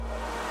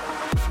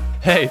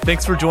Hey,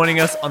 thanks for joining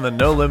us on the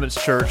No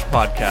Limits Church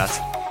podcast.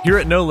 Here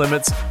at No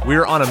Limits, we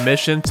are on a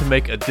mission to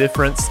make a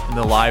difference in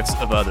the lives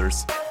of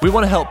others. We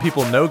want to help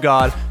people know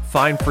God,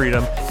 find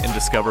freedom, and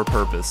discover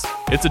purpose.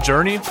 It's a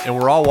journey, and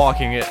we're all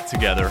walking it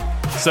together.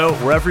 So,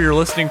 wherever you're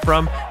listening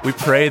from, we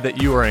pray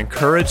that you are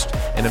encouraged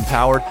and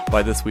empowered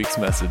by this week's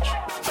message.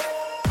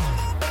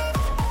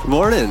 Good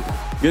morning.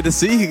 Good to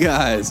see you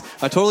guys.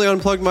 I totally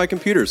unplugged my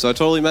computer, so I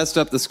totally messed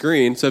up the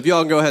screen. So if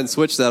y'all can go ahead and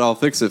switch that, I'll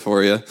fix it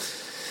for you.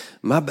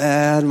 My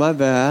bad. We'll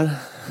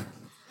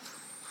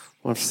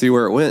have to see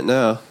where it went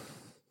now.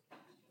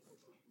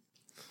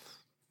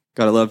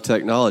 Gotta love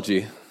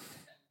technology.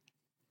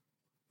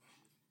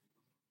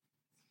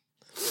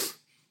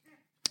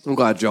 I'm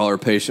glad y'all are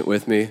patient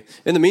with me.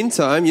 In the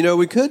meantime,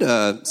 we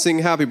could sing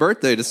happy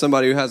birthday to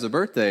somebody who has a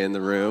birthday in the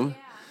room.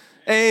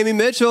 Amy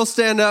Mitchell,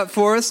 stand up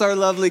for us, our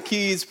lovely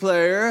keys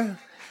player.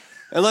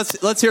 And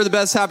let's hear the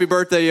best happy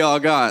birthday y'all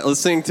got. Let's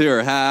sing to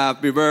her.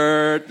 Happy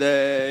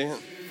birthday.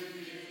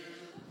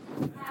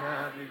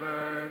 Happy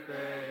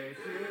birthday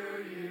to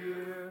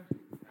you.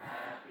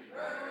 Happy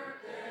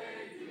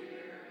birthday,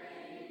 dear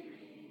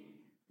Amy.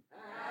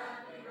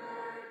 Happy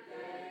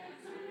birthday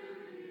to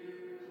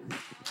you.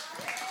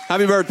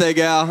 Happy birthday,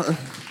 gal.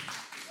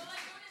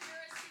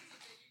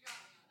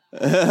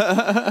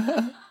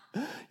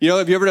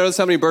 Have you ever noticed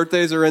how many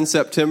birthdays are in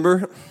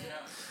September?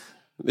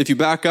 If you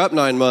back up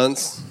 9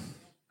 months,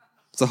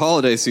 it's the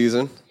holiday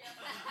season.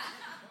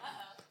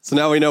 So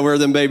now we know where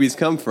them babies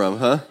come from,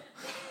 huh?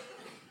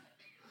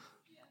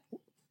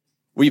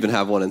 We even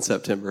have one in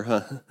September,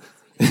 huh?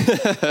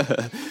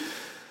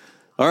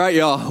 All right,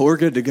 y'all, we're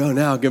good to go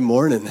now. Good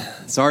morning.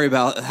 Sorry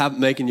about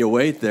making you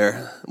wait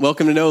there.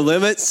 Welcome to No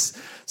Limits.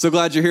 So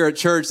glad you're here at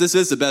church. This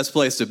is the best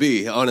place to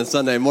be on a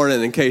Sunday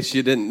morning, in case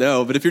you didn't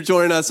know. But if you're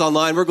joining us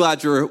online, we're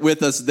glad you're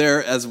with us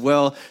there as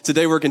well.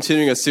 Today, we're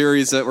continuing a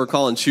series that we're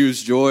calling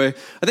Choose Joy.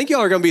 I think y'all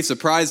are going to be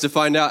surprised to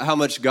find out how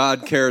much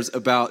God cares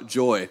about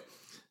joy.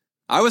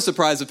 I was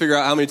surprised to figure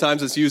out how many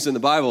times it's used in the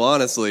Bible,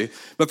 honestly.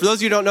 But for those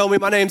of you who don't know me,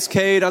 my name's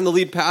Cade. I'm the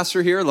lead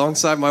pastor here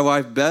alongside my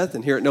wife, Beth.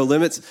 And here at No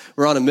Limits,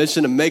 we're on a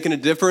mission of making a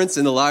difference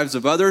in the lives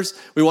of others.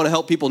 We want to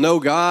help people know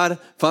God,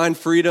 find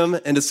freedom,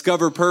 and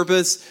discover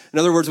purpose. In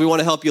other words, we want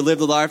to help you live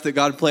the life that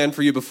God planned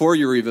for you before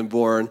you were even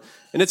born.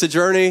 And it's a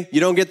journey. You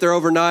don't get there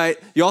overnight.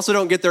 You also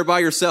don't get there by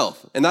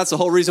yourself. And that's the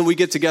whole reason we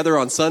get together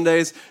on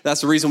Sundays.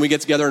 That's the reason we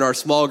get together in our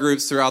small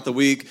groups throughout the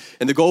week.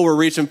 And the goal we're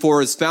reaching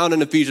for is found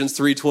in Ephesians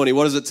 3:20.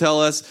 What does it tell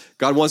us?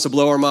 God wants to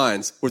blow our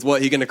minds with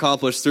what he can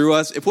accomplish through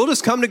us if we'll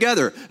just come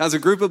together as a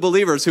group of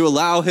believers who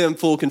allow him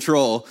full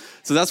control.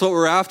 So that's what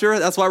we're after.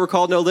 That's why we're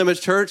called No Limits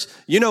Church.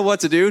 You know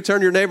what to do.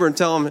 Turn to your neighbor and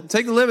tell him,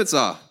 take the limits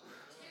off.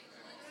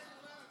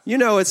 You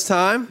know it's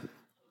time.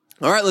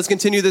 All right, let's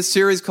continue this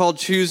series called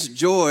Choose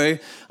Joy.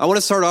 I want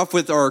to start off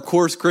with our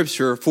core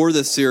scripture for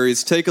this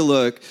series. Take a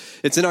look.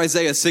 It's in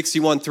Isaiah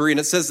 61:3, and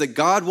it says that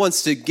God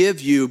wants to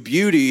give you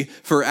beauty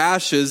for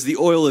ashes, the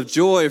oil of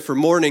joy for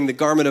mourning, the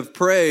garment of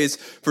praise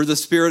for the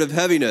spirit of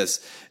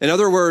heaviness. In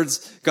other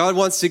words, God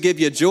wants to give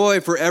you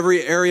joy for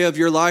every area of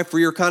your life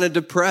where you're kind of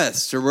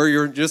depressed or where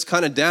you're just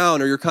kind of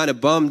down or you're kind of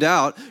bummed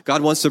out.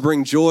 God wants to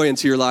bring joy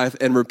into your life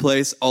and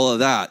replace all of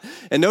that.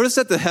 And notice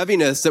that the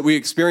heaviness that we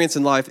experience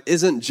in life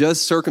isn't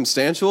just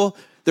circumstantial.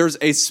 There's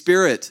a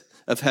spirit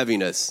of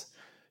heaviness.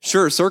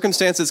 Sure,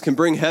 circumstances can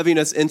bring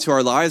heaviness into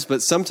our lives,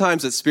 but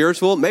sometimes it's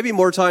spiritual. Maybe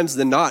more times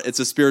than not, it's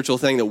a spiritual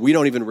thing that we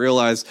don't even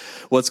realize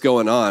what's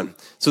going on.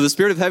 So the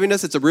spirit of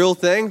heaviness, it's a real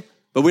thing,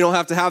 but we don't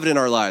have to have it in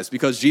our lives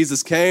because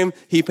Jesus came.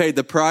 He paid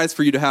the price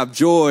for you to have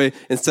joy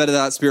instead of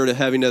that spirit of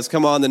heaviness.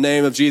 Come on, the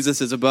name of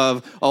Jesus is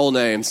above all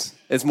names.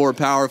 It's more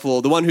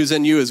powerful. The one who's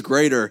in you is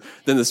greater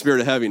than the spirit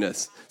of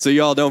heaviness. So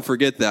y'all don't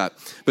forget that.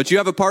 But you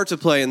have a part to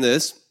play in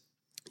this.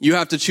 You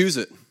have to choose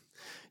it.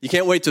 You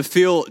can't wait to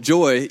feel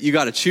joy. You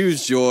got to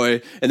choose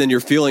joy, and then your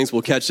feelings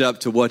will catch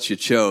up to what you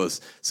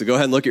chose. So go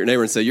ahead and look at your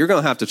neighbor and say, you're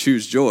going to have to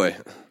choose joy.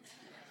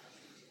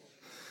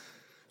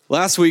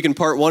 Last week in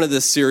part 1 of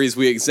this series,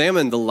 we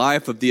examined the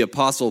life of the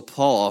Apostle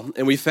Paul,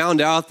 and we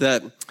found out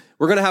that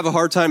we're going to have a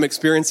hard time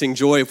experiencing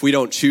joy if we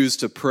don't choose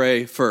to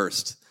pray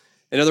first.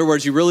 In other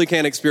words, you really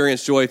can't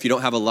experience joy if you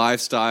don't have a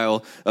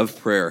lifestyle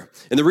of prayer.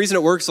 And the reason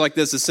it works like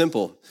this is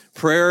simple.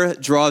 Prayer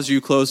draws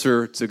you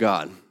closer to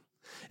God.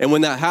 And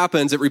when that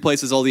happens, it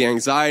replaces all the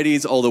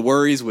anxieties, all the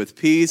worries with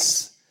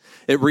peace.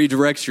 It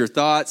redirects your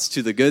thoughts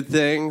to the good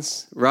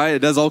things, right? It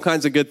does all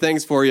kinds of good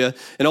things for you.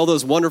 And all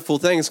those wonderful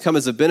things come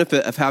as a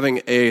benefit of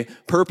having a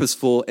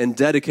purposeful and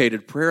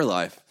dedicated prayer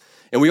life.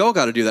 And we all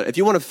got to do that. If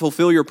you want to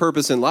fulfill your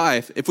purpose in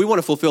life, if we want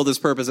to fulfill this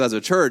purpose as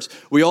a church,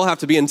 we all have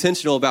to be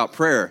intentional about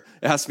prayer.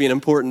 It has to be an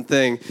important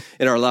thing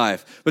in our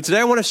life. But today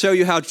I want to show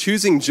you how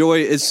choosing joy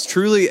is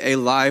truly a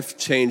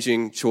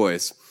life-changing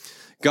choice.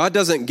 God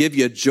doesn't give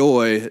you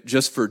joy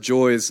just for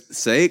joy's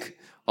sake,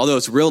 although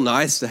it's real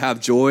nice to have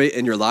joy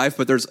in your life,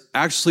 but there's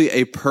actually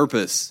a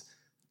purpose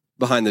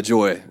behind the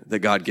joy that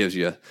God gives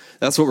you.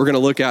 That's what we're going to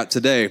look at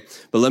today.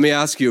 But let me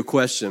ask you a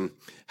question.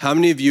 How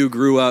many of you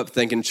grew up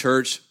thinking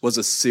church was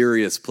a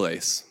serious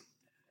place?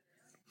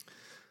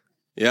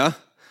 Yeah?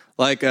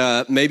 Like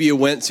maybe you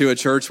went to a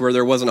church where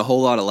there wasn't a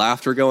whole lot of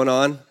laughter going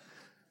on.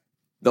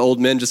 The old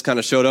men just kind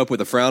of showed up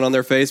with a frown on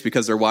their face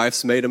because their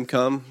wives made them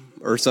come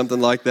or something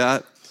like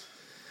that.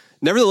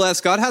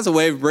 Nevertheless, God has a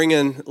way of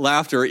bringing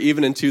laughter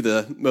even into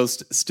the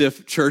most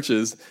stiff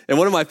churches. And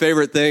one of my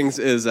favorite things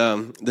is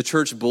the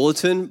church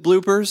bulletin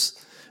bloopers.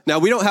 Now,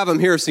 we don't have them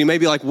here, so you may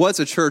be like, what's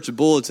a church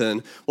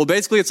bulletin? Well,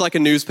 basically, it's like a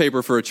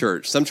newspaper for a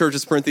church. Some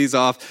churches print these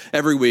off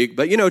every week.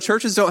 But,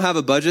 churches don't have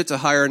a budget to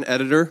hire an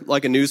editor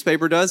like a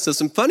newspaper does. So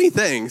some funny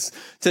things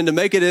tend to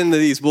make it into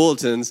these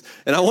bulletins.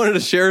 And I wanted to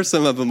share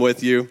some of them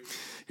with you.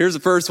 Here's the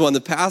first one. The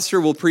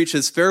pastor will preach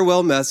his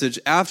farewell message,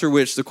 after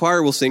which the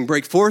choir will sing,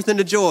 "Break forth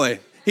into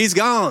joy. He's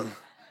gone."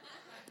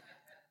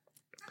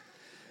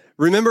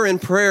 Remember in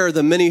prayer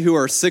the many who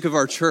are sick of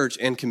our church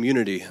and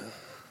community.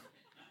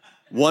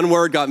 One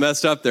word got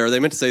messed up there. They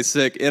meant to say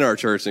sick in our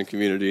church and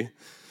community.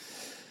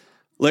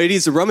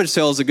 Ladies, the rummage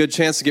sale is a good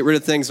chance to get rid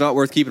of things not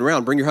worth keeping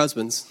around. Bring your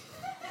husbands.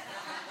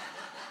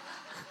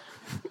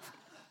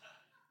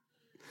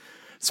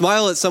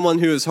 Smile at someone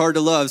who is hard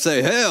to love.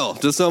 Say hell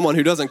to someone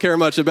who doesn't care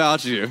much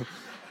about you.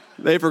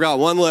 They forgot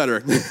one letter.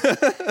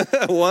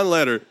 One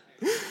letter.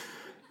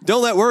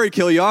 Don't let worry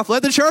kill you off.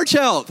 Let the church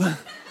help.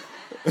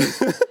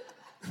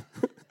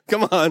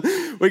 Come on.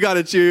 We got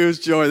to choose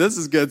joy. This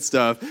is good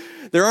stuff.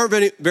 There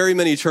aren't very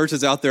many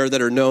churches out there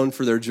that are known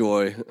for their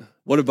joy.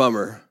 What a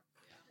bummer.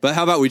 But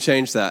how about we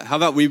change that? How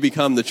about we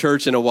become the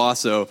church in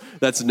Owasso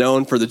that's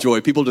known for the joy?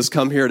 People just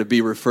come here to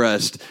be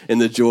refreshed in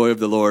the joy of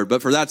the Lord.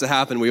 But for that to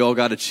happen, we all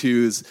got to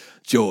choose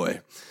joy.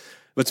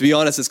 But to be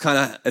honest, it's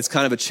kind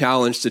of a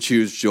challenge to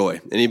choose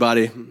joy.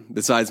 Anybody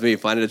besides me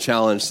find it a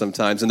challenge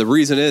sometimes. And the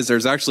reason is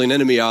there's actually an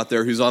enemy out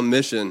there who's on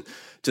mission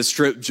to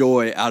strip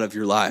joy out of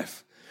your life.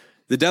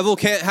 The devil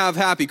can't have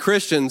happy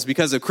Christians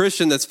because a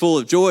Christian that's full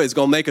of joy is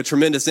going to make a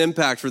tremendous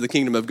impact for the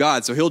kingdom of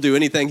God. So he'll do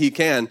anything he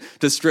can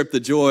to strip the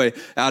joy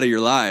out of your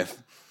life.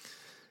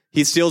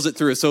 He steals it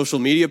through a social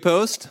media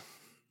post.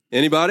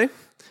 Anybody?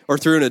 Or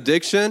through an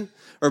addiction?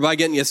 Or by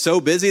getting you so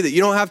busy that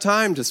you don't have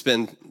time to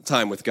spend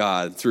time with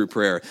God through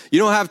prayer. You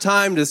don't have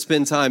time to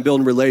spend time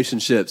building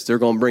relationships. They're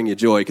going to bring you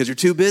joy because you're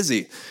too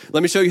busy.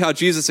 Let me show you how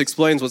Jesus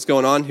explains what's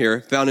going on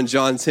here, found in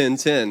John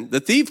 10:10. The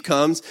thief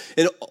comes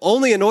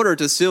only in order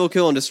to steal,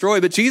 kill, and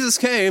destroy, but Jesus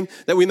came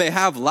that we may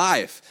have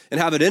life and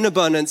have it in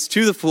abundance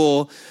to the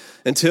full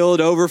until it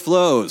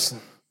overflows.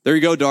 There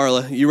you go,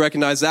 Darla. You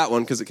recognize that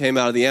one because it came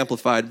out of the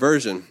Amplified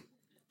version.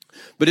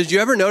 But did you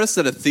ever notice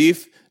that a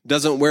thief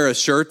doesn't wear a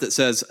shirt that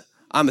says,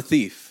 "I'm a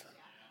thief"?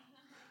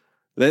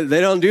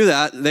 They don't do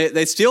that.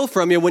 They steal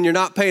from you when you're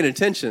not paying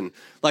attention.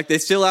 Like they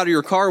steal out of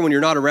your car when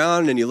you're not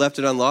around and you left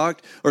it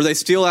unlocked. Or they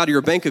steal out of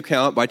your bank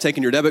account by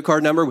taking your debit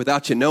card number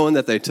without you knowing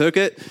that they took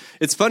it.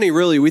 It's funny,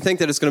 really. We think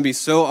that it's going to be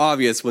so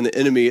obvious when the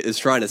enemy is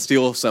trying to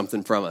steal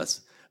something from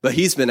us. But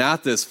he's been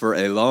at this for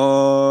a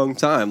long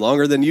time,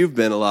 longer than you've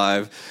been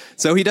alive.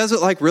 So he does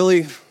it like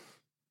really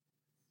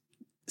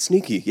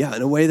sneaky,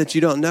 in a way that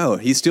you don't know.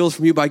 He steals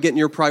from you by getting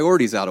your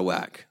priorities out of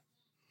whack.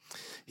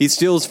 He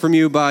steals from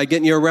you by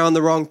getting you around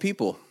the wrong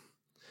people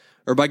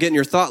or by getting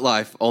your thought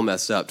life all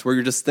messed up to where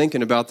you're just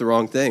thinking about the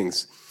wrong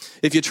things.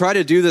 If you try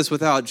to do this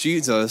without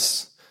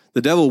Jesus, the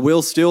devil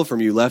will steal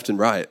from you left and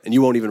right, and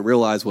you won't even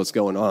realize what's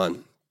going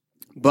on.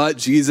 But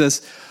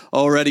Jesus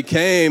already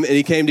came, and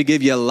he came to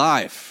give you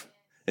life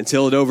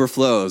until it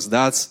overflows.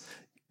 That's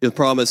the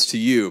promise to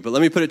you. But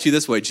let me put it to you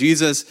this way.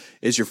 Jesus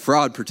is your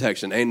fraud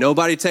protection. Ain't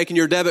nobody taking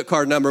your debit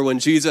card number when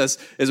Jesus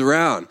is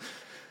around.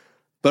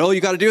 But all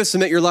you got to do is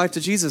submit your life to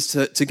Jesus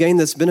to gain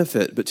this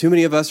benefit. But too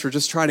many of us are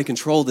just trying to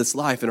control this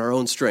life in our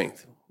own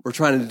strength. We're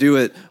trying to do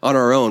it on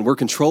our own. We're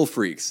control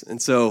freaks.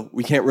 And so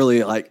we can't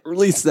really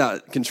release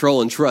that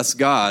control and trust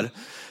God.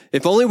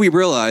 If only we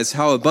realize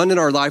how abundant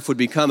our life would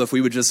become if we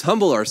would just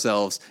humble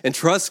ourselves and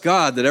trust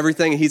God that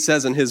everything he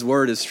says in his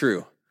word is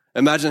true.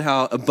 Imagine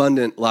how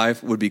abundant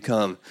life would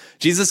become.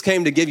 Jesus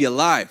came to give you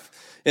life,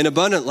 an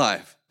abundant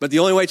life. But the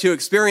only way to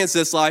experience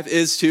this life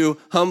is to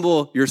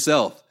humble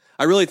yourself.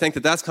 I really think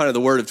that that's kind of the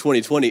word of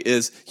 2020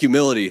 is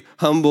humility.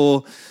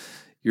 Humble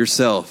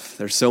yourself.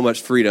 There's so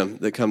much freedom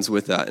that comes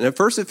with that. And at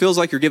first it feels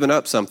like you're giving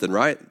up something,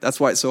 right? That's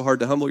why it's so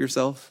hard to humble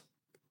yourself.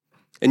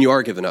 And you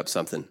are giving up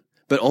something,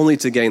 but only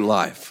to gain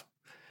life,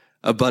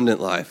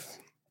 abundant life.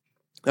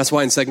 That's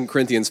why in 2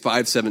 Corinthians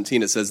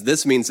 5:17 it says,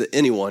 "This means that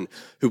anyone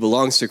who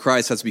belongs to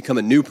Christ has become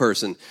a new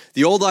person.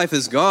 The old life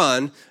is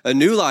gone, a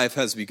new life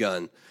has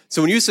begun."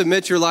 So when you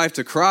submit your life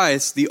to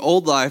Christ, the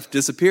old life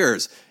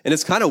disappears. And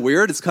it's kind of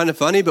weird, it's kind of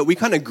funny, but we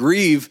kind of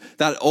grieve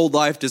that old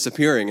life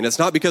disappearing. And it's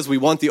not because we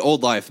want the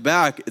old life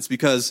back, it's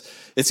because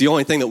it's the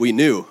only thing that we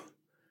knew.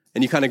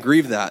 And you kind of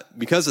grieve that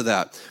because of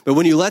that. But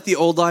when you let the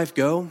old life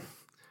go,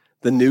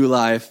 the new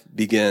life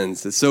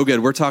begins. It's so good.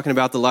 We're talking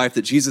about the life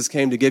that Jesus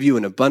came to give you,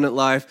 an abundant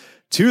life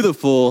to the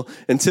full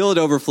until it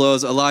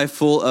overflows, a life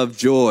full of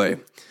joy.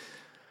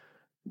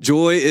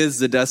 Joy is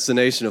the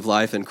destination of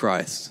life in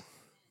Christ.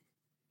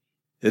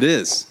 It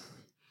is.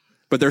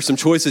 But there's some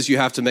choices you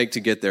have to make to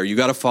get there. You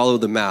got to follow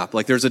the map.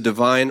 Like there's a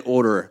divine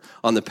order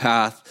on the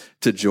path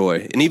to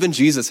joy. And even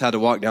Jesus had to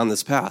walk down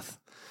this path.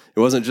 It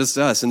wasn't just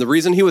us. And the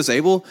reason he was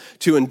able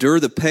to endure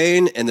the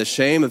pain and the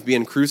shame of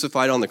being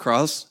crucified on the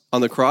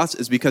cross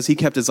is because he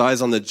kept his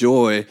eyes on the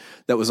joy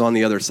that was on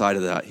the other side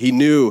of that. He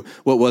knew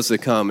what was to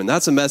come. And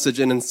that's a message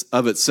in and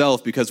of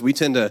itself, because we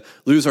tend to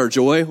lose our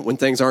joy when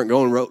things aren't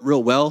going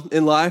real well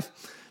in life.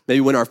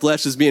 Maybe when our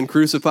flesh is being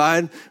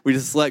crucified, we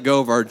just let go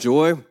of our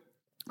joy.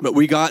 But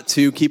we got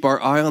to keep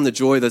our eye on the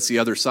joy that's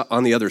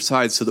on the other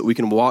side so that we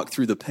can walk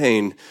through the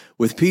pain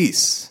with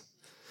peace.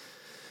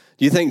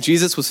 Do you think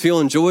Jesus was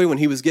feeling joy when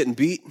he was getting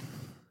beat?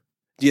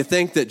 Do you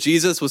think that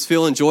Jesus was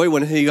feeling joy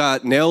when he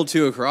got nailed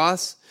to a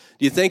cross?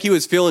 Do you think he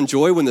was feeling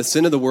joy when the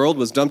sin of the world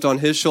was dumped on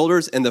his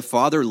shoulders and the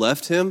Father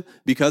left him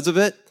because of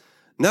it?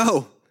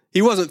 No,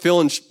 he wasn't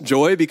feeling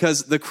joy,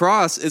 because the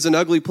cross is an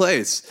ugly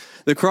place.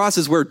 The cross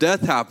is where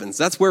death happens.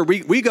 That's where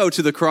we go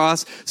to the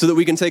cross so that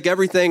we can take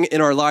everything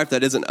in our life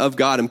that isn't of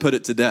God and put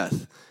it to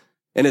death.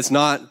 And it's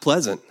not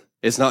pleasant.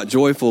 It's not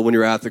joyful when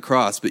you're at the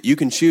cross, but you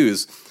can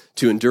choose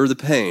to endure the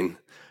pain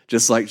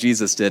just like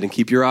Jesus did, and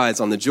keep your eyes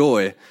on the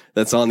joy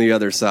that's on the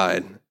other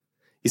side.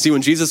 You see,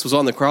 when Jesus was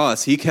on the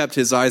cross, he kept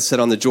his eyes set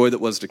on the joy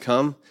that was to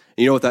come. And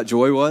you know what that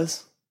joy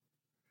was?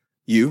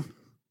 You.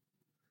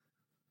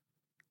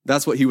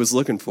 That's what he was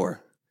looking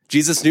for.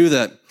 Jesus knew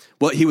that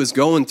what he was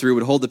going through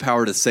would hold the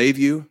power to save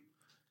you,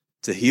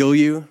 to heal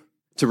you,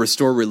 to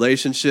restore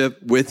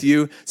relationship with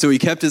you. So he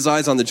kept his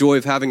eyes on the joy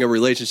of having a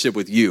relationship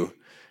with you.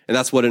 And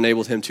that's what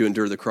enabled him to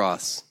endure the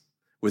cross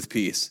with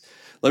peace.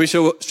 Let me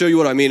show you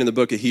what I mean in the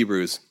book of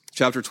Hebrews.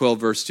 Chapter 12,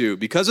 verse 2.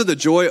 Because of the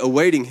joy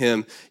awaiting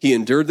him, he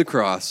endured the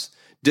cross,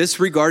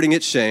 disregarding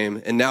its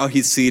shame, and now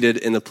he's seated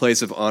in the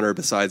place of honor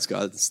beside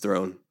God's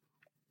throne.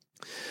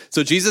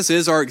 So Jesus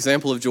is our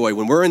example of joy.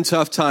 When we're in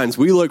tough times,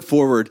 we look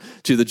forward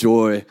to the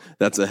joy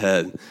that's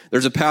ahead.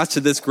 There's a path to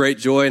this great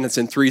joy, and it's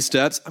in 3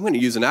 steps. I'm going to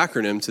use an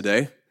acronym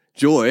today,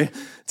 JOY,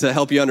 to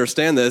help you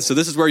understand this. So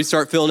this is where you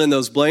start filling in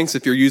those blanks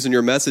if you're using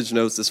your message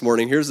notes this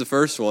morning. Here's the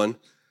first one.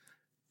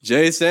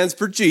 J stands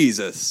for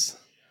Jesus.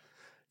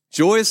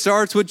 Joy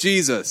starts with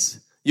Jesus.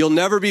 You'll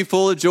never be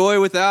full of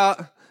joy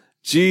without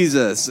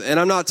Jesus. And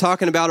I'm not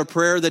talking about a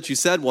prayer that you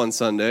said one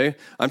Sunday.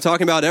 I'm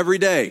talking about every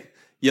day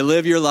you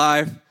live your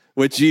life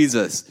with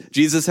Jesus.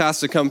 Jesus has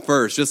to come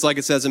first, just like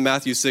it says in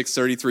Matthew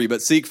 6:33.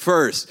 But seek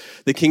first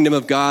the kingdom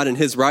of God and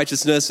his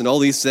righteousness, and all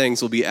these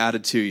things will be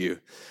added to you.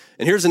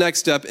 And here's the next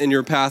step in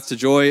your path to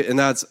joy, and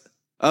that's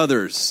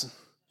others.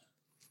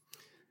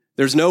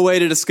 There's no way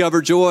to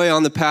discover joy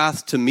on the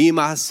path to me,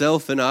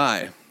 myself, and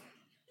I.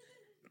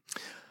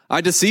 I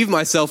deceive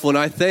myself when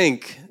I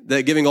think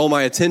that giving all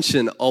my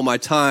attention, all my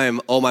time,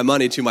 all my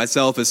money to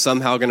myself is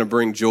somehow going to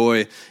bring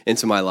joy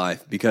into my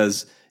life,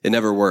 because it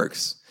never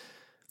works.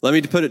 Let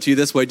me put it to you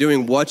this way.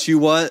 Doing what you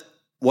want,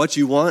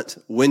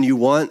 when you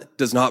want,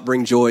 does not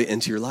bring joy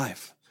into your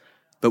life.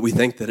 But we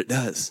think that it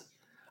does.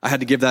 I had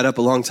to give that up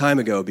a long time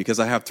ago because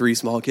I have 3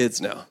 small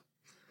kids now.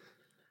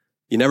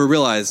 You never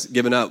realize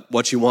giving up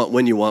what you want,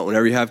 when you want,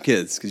 whenever you have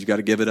kids, because you got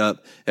to give it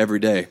up every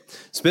day.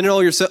 Spending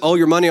all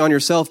your money on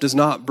yourself does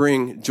not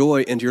bring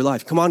joy into your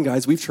life. Come on,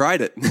 guys, we've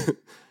tried it.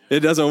 It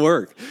doesn't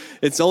work.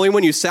 It's only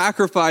when you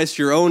sacrifice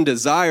your own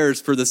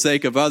desires for the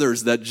sake of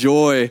others that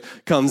joy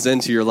comes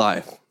into your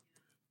life.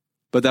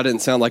 But that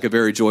didn't sound like a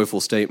very joyful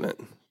statement.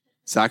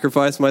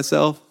 Sacrifice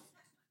myself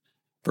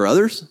for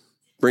others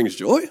brings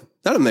joy?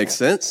 That doesn't make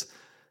sense.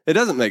 It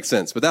doesn't make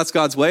sense, but that's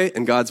God's way,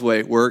 and God's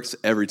way works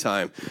every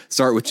time.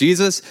 Start with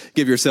Jesus,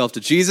 give yourself to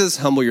Jesus,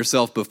 humble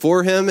yourself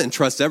before him, and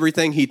trust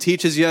everything he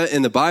teaches you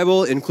in the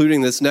Bible,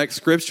 including this next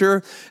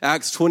scripture,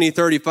 Acts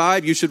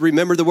 20:35. You should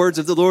remember the words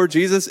of the Lord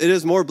Jesus. It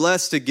is more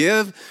blessed to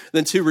give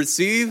than to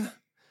receive.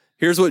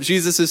 Here's what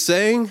Jesus is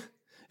saying.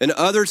 An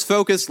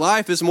others-focused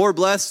life is more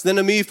blessed than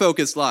a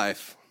me-focused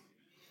life.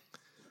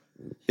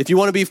 If you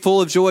want to be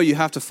full of joy, you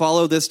have to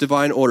follow this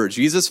divine order.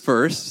 Jesus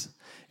first.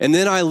 And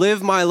then I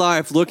live my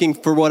life looking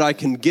for what I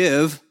can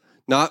give,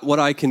 not what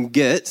I can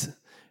get.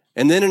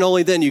 And then and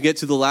only then you get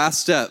to the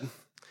last step,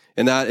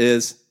 and that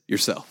is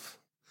yourself.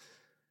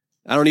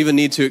 I don't even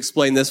need to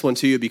explain this one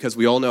to you because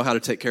we all know how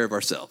to take care of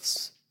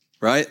ourselves,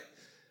 right?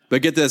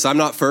 But get this, I'm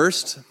not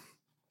first.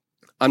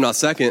 I'm not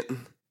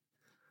second.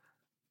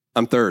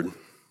 I'm third.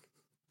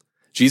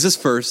 Jesus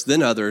first,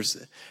 then others.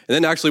 And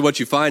then actually what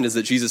you find is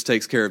that Jesus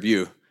takes care of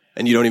you,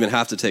 and you don't even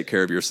have to take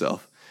care of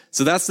yourself.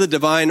 So that's the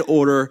divine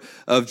order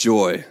of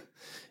joy.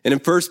 And in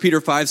 1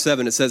 Peter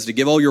 5:7, it says to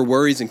give all your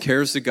worries and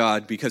cares to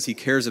God because he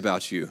cares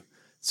about you.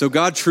 So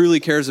God truly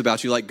cares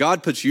about you. Like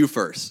God puts you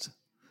first.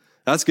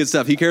 That's good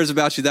stuff. He cares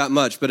about you that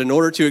much. But in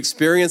order to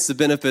experience the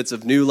benefits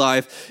of new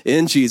life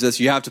in Jesus,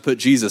 you have to put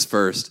Jesus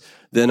first,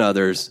 then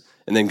others,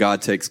 and then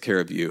God takes care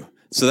of you.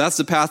 So that's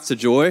the path to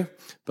joy.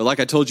 But like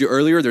I told you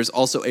earlier, there's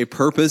also a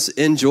purpose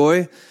in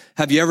joy.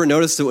 Have you ever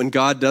noticed that when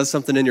God does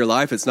something in your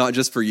life, it's not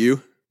just for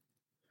you?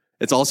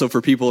 It's also for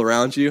people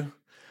around you.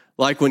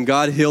 Like when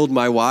God healed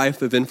my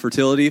wife of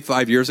infertility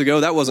 5 years ago,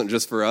 that wasn't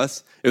just for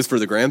us. It was for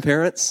the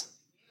grandparents.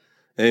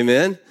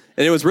 Amen.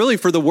 And it was really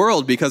for the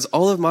world, because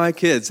all of my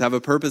kids have a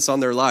purpose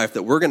on their life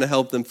that we're going to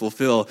help them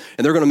fulfill,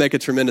 and they're going to make a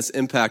tremendous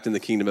impact in the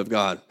kingdom of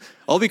God.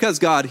 All because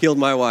God healed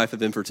my wife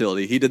of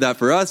infertility. He did that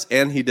for us,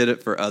 and he did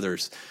it for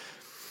others.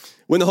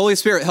 When the Holy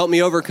Spirit helped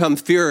me overcome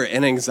fear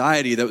and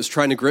anxiety that was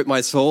trying to grip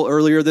my soul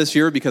earlier this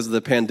year because of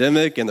the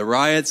pandemic and the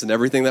riots and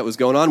everything that was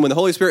going on, when the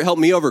Holy Spirit helped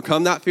me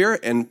overcome that fear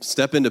and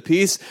step into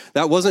peace,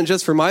 that wasn't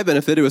just for my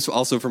benefit, it was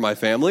also for my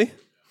family.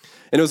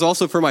 And it was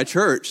also for my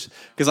church,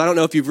 because I don't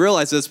know if you've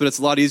realized this, but it's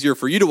a lot easier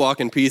for you to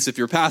walk in peace if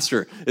your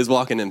pastor is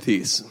walking in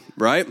peace,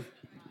 right?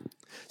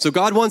 So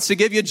God wants to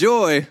give you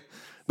joy,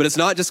 but it's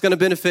not just going to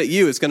benefit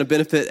you, it's going to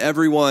benefit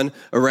everyone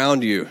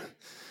around you.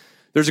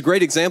 There's a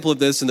great example of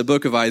this in the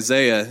book of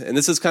Isaiah, and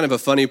this is kind of a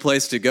funny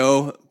place to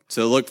go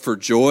to look for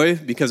joy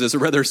because it's a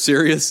rather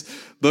serious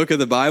book of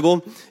the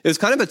Bible. It was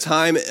kind of a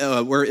time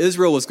where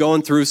Israel was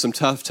going through some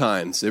tough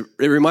times. It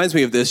reminds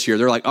me of this year.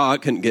 They're like, oh,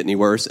 it couldn't get any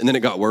worse, and then it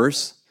got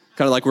worse.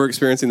 Kind of like we're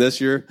experiencing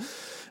this year.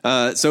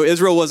 So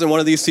Israel was in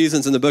one of these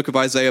seasons in the book of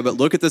Isaiah, but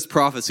look at this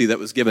prophecy that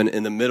was given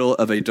in the middle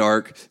of a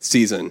dark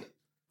season.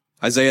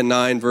 Isaiah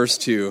 9, verse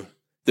 2.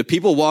 The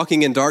people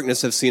walking in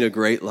darkness have seen a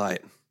great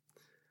light.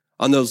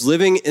 On those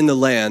living in the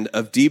land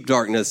of deep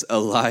darkness, a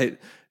light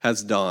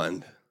has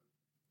dawned.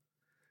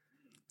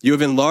 You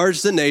have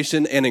enlarged the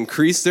nation and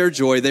increased their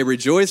joy. They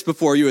rejoice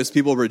before you as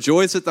people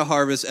rejoice at the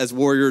harvest, as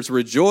warriors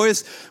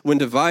rejoice when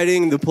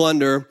dividing the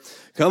plunder.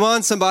 Come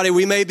on, somebody,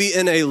 we may be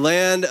in a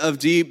land of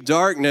deep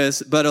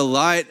darkness, but a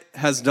light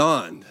has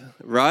dawned,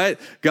 right?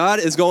 God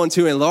is going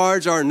to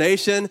enlarge our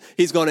nation.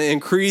 He's going to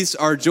increase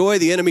our joy.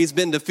 The enemy's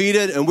been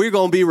defeated, and we're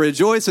going to be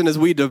rejoicing as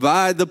we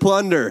divide the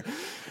plunder.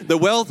 The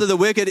wealth of the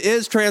wicked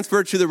is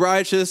transferred to the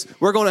righteous.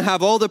 We're going to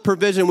have all the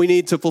provision we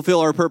need to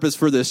fulfill our purpose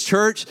for this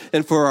church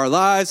and for our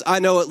lives. I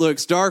know it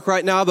looks dark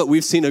right now, but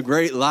we've seen a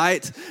great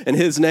light, and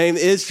his name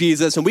is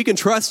Jesus, and we can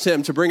trust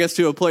him to bring us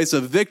to a place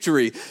of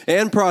victory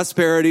and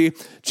prosperity.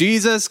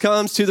 Jesus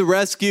comes to the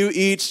rescue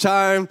each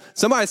time.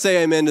 Somebody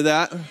say amen to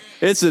that.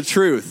 It's the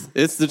truth.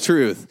 It's the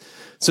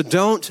truth. So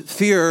don't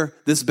fear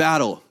this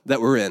battle that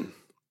we're in.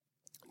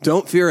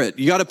 Don't fear it.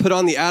 You got to put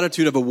on the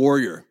attitude of a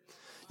warrior.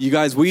 You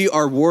guys, we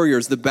are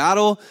warriors. The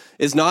battle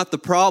is not the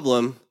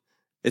problem.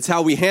 It's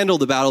how we handle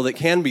the battle that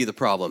can be the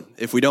problem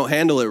if we don't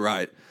handle it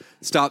right.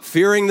 Stop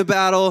fearing the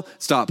battle.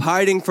 Stop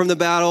hiding from the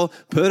battle.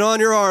 Put on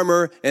your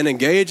armor and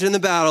engage in the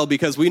battle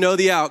because we know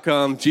the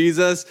outcome.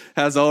 Jesus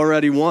has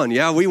already won.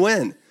 Yeah, we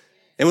win.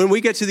 And when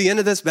we get to the end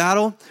of this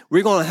battle,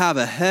 we're going to have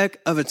a heck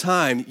of a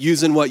time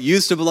using what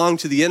used to belong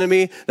to the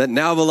enemy that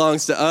now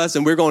belongs to us,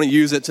 and we're going to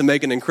use it to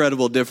make an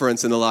incredible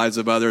difference in the lives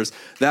of others.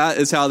 That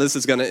is how this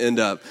is going to end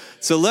up.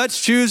 So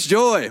let's choose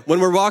joy when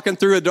we're walking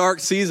through a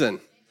dark season.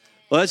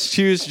 Let's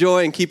choose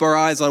joy and keep our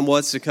eyes on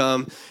what's to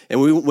come.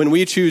 And when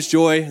we choose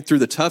joy through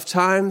the tough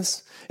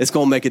times, it's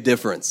going to make a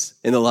difference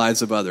in the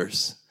lives of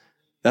others.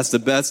 That's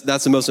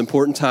the most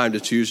important time to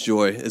choose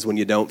joy, is when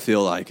you don't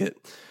feel like it.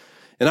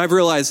 And I've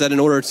realized that in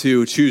order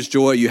to choose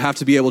joy, you have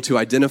to be able to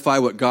identify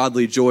what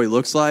godly joy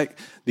looks like,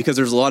 because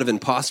there's a lot of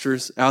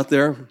imposters out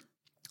there.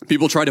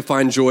 People try to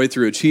find joy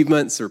through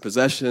achievements or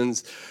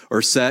possessions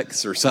or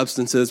sex or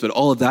substances, but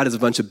all of that is a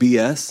bunch of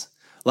BS.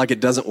 Like,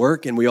 it doesn't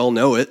work, and we all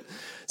know it.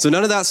 So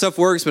none of that stuff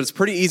works, but it's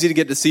pretty easy to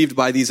get deceived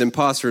by these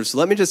imposters. So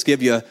let me just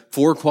give you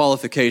 4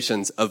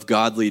 qualifications of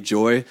godly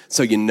joy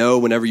so you know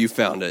whenever you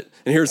found it.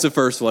 And here's the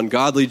first one.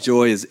 Godly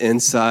joy is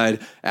inside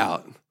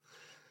out.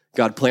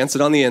 God plants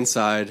it on the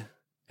inside,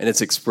 and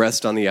it's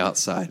expressed on the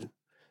outside.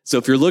 So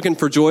if you're looking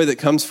for joy that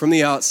comes from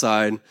the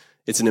outside,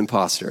 it's an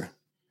imposter,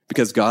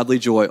 because godly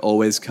joy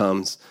always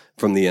comes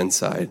from the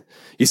inside.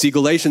 You see,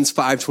 Galatians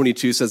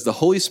 5:22 says the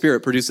Holy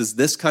Spirit produces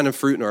this kind of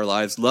fruit in our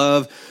lives: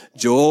 love,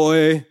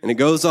 joy, and it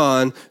goes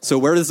on. So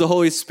where does the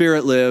Holy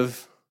Spirit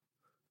live?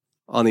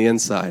 On the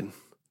inside,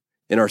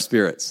 in our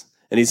spirits.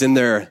 And he's in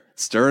there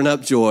stirring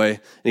up joy, and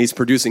he's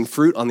producing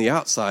fruit on the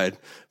outside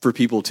for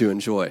people to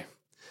enjoy.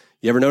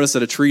 You ever notice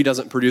that a tree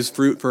doesn't produce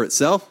fruit for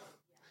itself?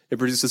 It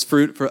produces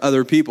fruit for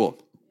other people.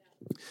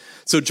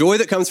 So joy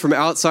that comes from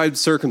outside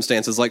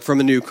circumstances, like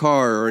from a new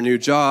car or a new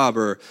job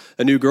or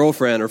a new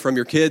girlfriend or from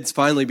your kids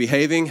finally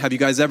behaving. Have you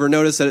guys ever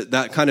noticed that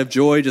that kind of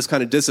joy just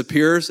kind of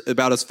disappears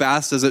about as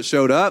fast as it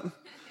showed up?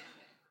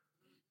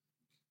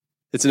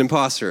 It's an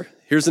imposter.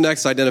 Here's the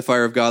next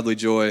identifier of godly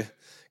joy.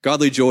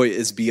 Godly joy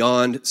is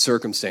beyond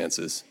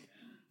circumstances.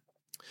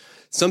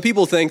 Some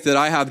people think that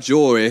I have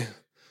joy,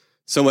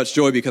 so much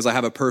joy, because I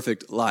have a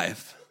perfect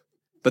life.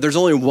 But there's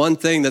only one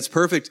thing that's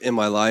perfect in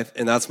my life,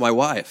 and that's my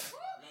wife.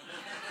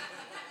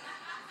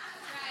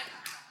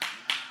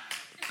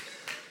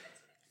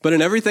 But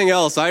in everything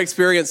else, I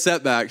experience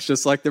setbacks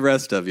just like the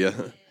rest of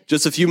you.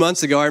 Just a few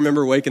months ago, I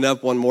remember waking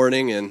up one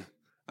morning and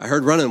I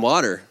heard running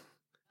water.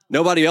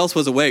 Nobody else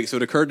was awake, so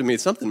it occurred to me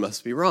something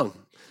must be wrong.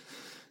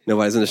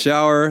 Nobody's in the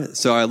shower,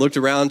 so I looked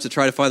around to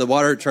try to find the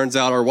water. It turns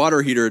out our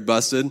water heater had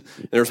busted,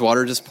 and there's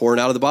water just pouring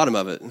out of the bottom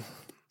of it.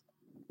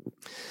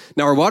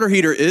 Now, our water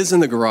heater is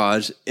in the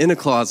garage, in a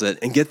closet,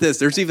 and get this,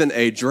 there's even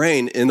a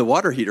drain in the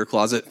water heater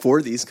closet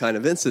for these kind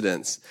of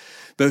incidents.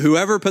 But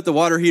whoever put the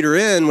water heater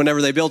in whenever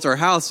they built our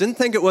house didn't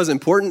think it was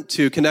important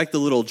to connect the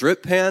little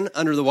drip pan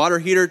under the water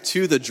heater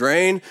to the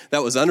drain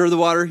that was under the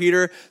water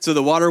heater, so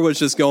the water was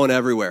just going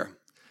everywhere.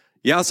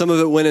 Yeah, some of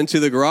it went into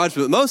the garage,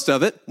 but most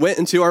of it went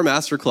into our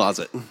master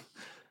closet.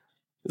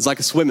 It's like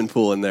a swimming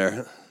pool in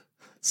there.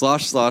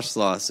 Slosh, slosh,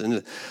 slosh.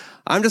 And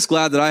I'm just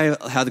glad that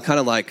I had kind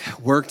of like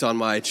worked on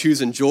my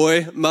choosing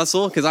joy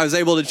muscle, because I was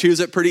able to choose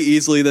it pretty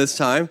easily this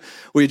time.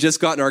 We had just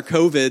gotten our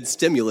COVID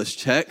stimulus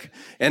check,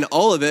 and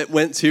all of it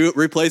went to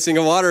replacing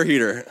a water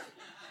heater.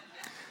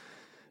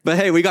 But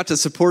hey, we got to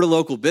support a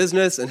local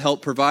business and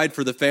help provide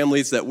for the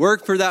families that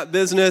work for that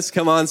business.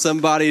 Come on,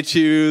 somebody,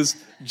 choose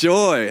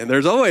joy. And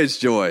there's always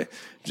joy.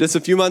 Just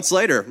a few months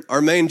later,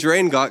 our main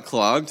drain got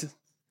clogged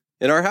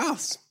in our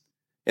house,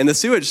 and the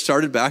sewage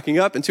started backing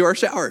up into our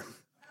shower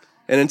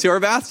and into our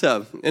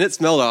bathtub, and it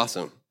smelled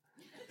awesome.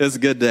 It was a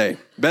good day.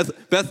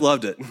 Beth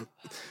loved it.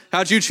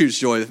 How'd you choose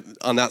joy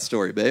on that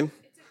story, babe?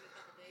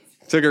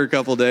 Took her a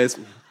couple days.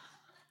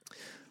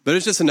 But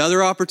it's just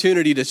another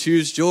opportunity to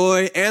choose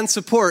joy and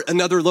support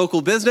another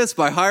local business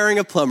by hiring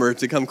a plumber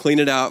to come clean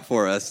it out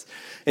for us.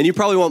 And you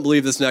probably won't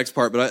believe this next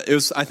part, but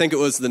I think it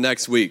was the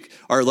next week.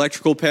 Our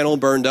electrical panel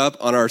burned up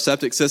on our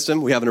septic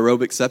system. We have an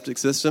aerobic septic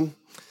system.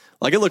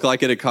 Like, it looked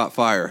like it had caught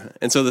fire.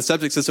 And so the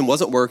septic system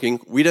wasn't working.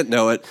 We didn't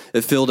know it.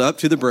 It filled up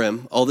to the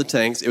brim, all the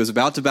tanks. It was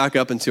about to back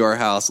up into our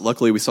house.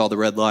 Luckily, we saw the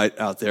red light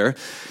out there.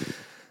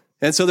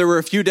 And so there were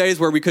a few days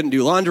where we couldn't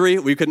do laundry.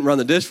 We couldn't run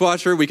the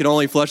dishwasher. We could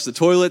only flush the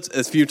toilets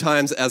as few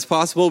times as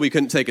possible. We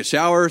couldn't take a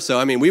shower. So,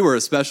 I mean, we were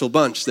a special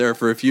bunch there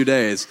for a few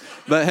days.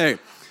 But hey,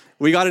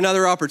 we got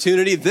another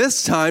opportunity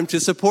this time to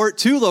support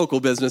 2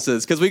 local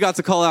businesses, because we got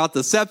to call out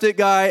the septic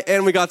guy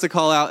and we got to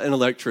call out an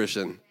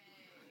electrician.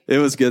 It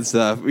was good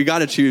stuff. We got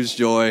to choose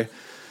joy.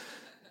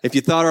 If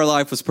you thought our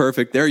life was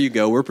perfect, there you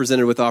go. We're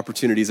presented with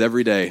opportunities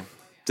every day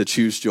to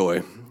choose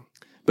joy.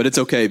 But it's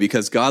okay,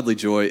 because godly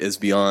joy is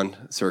beyond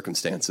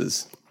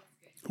circumstances.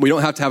 We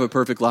don't have to have a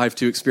perfect life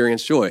to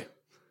experience joy.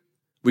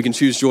 We can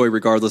choose joy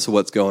regardless of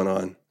what's going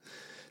on.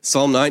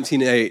 Psalm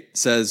 19:8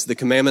 says, "The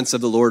commandments of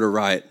the Lord are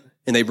right,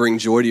 and they bring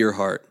joy to your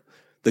heart.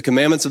 The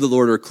commandments of the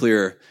Lord are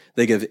clear.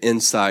 They give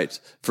insight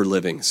for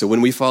living." So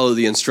when we follow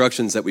the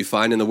instructions that we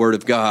find in the Word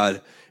of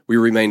God, we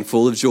remain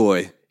full of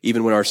joy,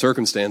 even when our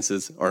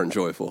circumstances aren't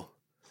joyful.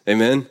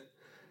 Amen?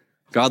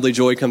 Godly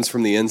joy comes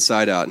from the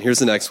inside out. And here's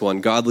the next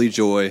one. Godly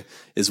joy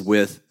is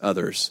with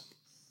others.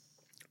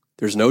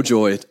 There's no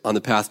joy on the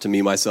path to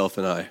me, myself,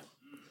 and I.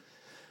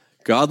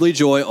 Godly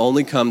joy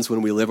only comes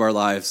when we live our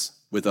lives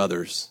with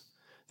others.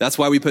 That's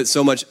why we put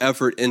so much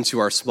effort into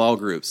our small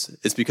groups.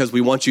 It's because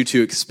we want you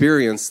to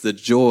experience the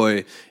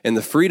joy and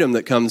the freedom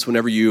that comes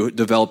whenever you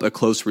develop a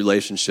close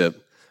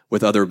relationship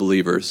with other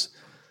believers.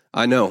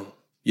 I know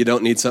you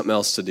don't need something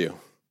else to do.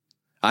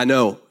 I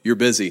know you're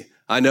busy.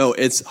 I know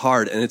it's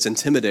hard and it's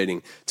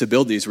intimidating to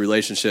build these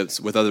relationships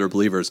with other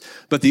believers.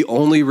 But the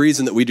only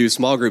reason that we do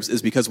small groups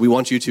is because we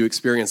want you to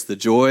experience the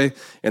joy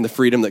and the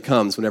freedom that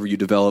comes whenever you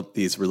develop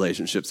these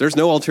relationships. There's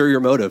no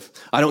ulterior motive.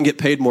 I don't get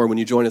paid more when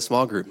you join a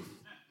small group.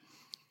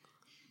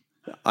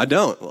 I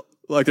don't.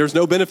 Like, there's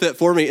no benefit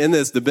for me in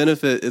this. The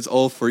benefit is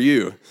all for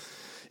you.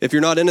 If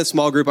you're not in a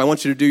small group, I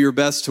want you to do your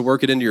best to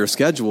work it into your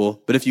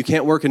schedule. But if you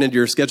can't work it into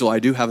your schedule, I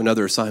do have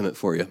another assignment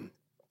for you.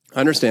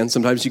 I understand.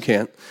 Sometimes you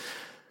can't.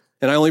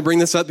 And I only bring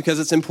this up because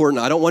it's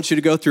important. I don't want you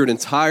to go through an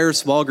entire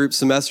small group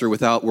semester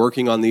without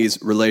working on these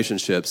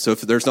relationships. So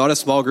if there's not a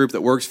small group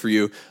that works for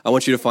you, I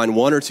want you to find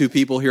 1 or 2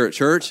 people here at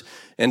church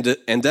and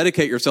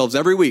dedicate yourselves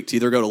every week to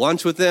either go to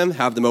lunch with them,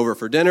 have them over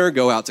for dinner,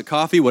 go out to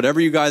coffee, whatever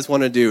you guys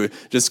want to do.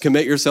 Just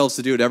commit yourselves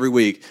to do it every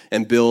week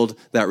and build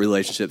that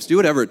relationships. Do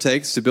whatever it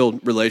takes to build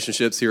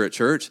relationships here at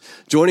church.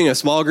 Joining a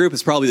small group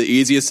is probably the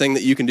easiest thing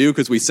that you can do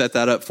because we set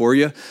that up for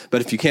you.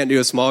 But if you can't do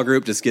a small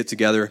group, just get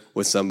together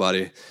with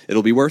somebody.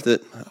 It'll be worth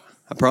it.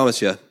 I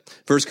promise you.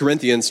 1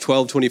 Corinthians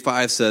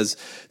 12:25 says,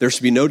 there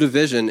should be no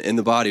division in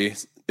the body.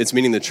 It's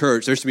meaning the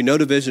church. There should be no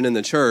division in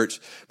the church,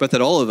 but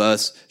that all of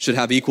us should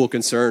have equal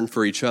concern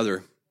for each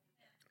other.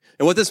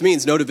 And what this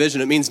means, no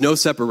division, it means no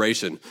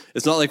separation.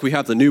 It's not like we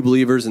have the new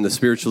believers and the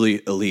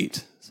spiritually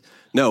elite.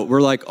 No, we're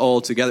like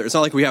all together. It's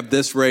not like we have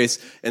this race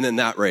and then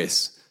that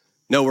race.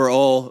 No, we're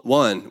all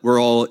one.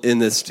 We're all in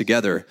this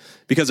together.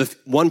 Because if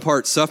one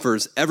part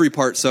suffers, every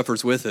part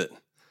suffers with it.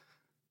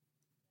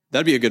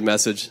 That'd be a good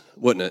message,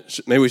 wouldn't it?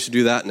 Maybe we should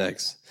do that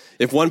next.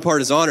 If one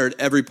part is honored,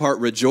 every part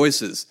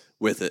rejoices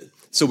with it.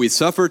 So we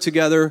suffer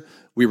together,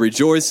 we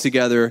rejoice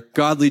together.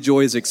 Godly joy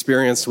is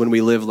experienced when we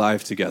live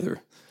life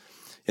together.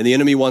 And the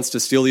enemy wants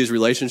to steal these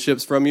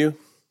relationships from you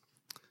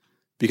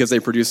because they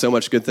produce so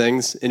much good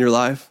things in your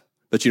life,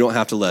 but you don't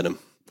have to let him.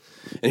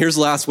 And here's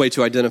the last way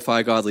to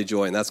identify godly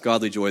joy, and that's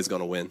godly joy is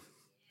going to win.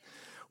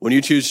 When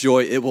you choose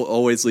joy, it will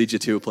always lead you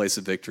to a place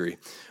of victory.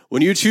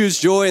 When you choose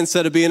joy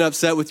instead of being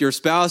upset with your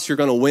spouse, you're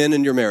going to win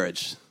in your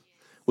marriage.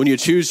 When you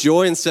choose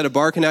joy instead of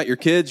barking at your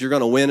kids, you're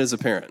going to win as a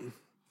parent.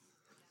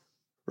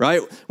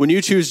 Right? When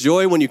you choose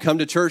joy, when you come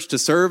to church to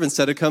serve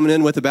instead of coming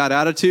in with a bad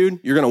attitude,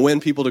 you're going to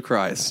win people to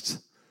Christ.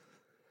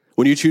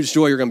 When you choose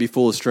joy, you're going to be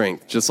full of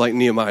strength, just like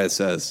Nehemiah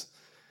says.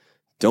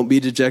 Don't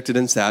be dejected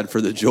and sad, for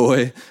the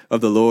joy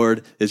of the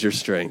Lord is your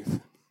strength.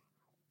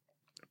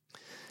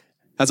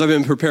 As I've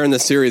been preparing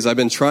this series, I've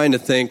been trying to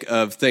think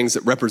of things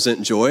that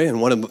represent joy, and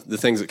one of the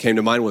things that came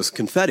to mind was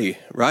confetti,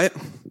 right?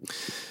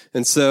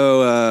 And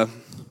so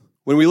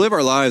when we live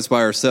our lives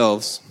by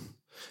ourselves,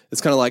 it's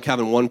kind of like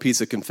having one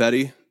piece of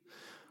confetti.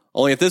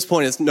 Only at this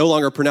point, it's no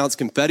longer pronounced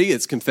confetti,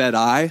 it's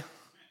confetti,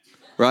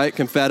 right?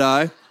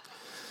 Confetti.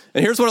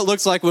 And here's what it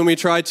looks like when we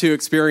try to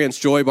experience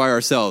joy by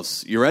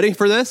ourselves. You ready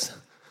for this?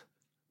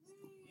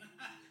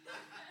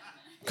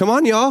 Come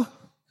on, y'all.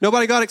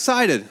 Nobody got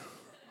excited.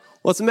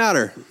 What's the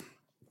matter?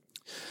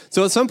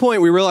 So at some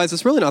point, we realize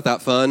it's really not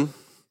that fun,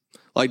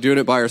 like doing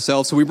it by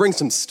ourselves. So we bring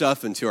some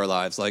stuff into our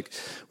lives, like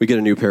we get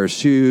a new pair of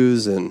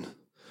shoes and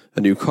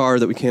a new car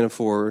that we can't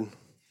afford.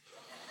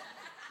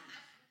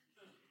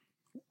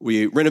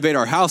 We renovate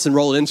our house and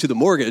roll it into the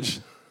mortgage.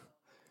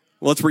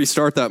 Let's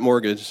restart that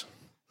mortgage.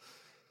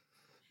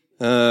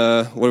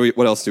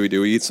 What else do?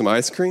 We eat some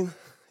ice cream?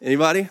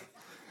 Anybody?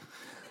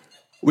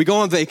 We go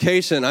on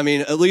vacation,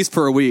 at least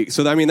for a week.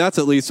 So, that's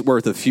at least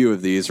worth a few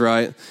of these,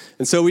 right?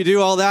 And so we do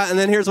all that, and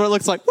then here's what it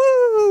looks like.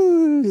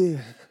 Woo!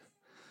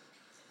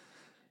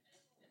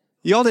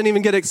 Y'all didn't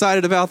even get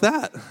excited about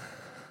that.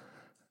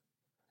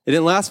 It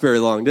didn't last very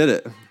long, did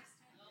it?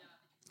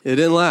 It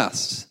didn't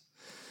last.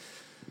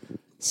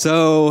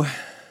 So,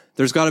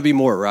 there's got to be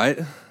more, right?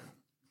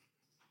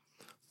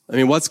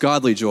 What's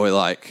godly joy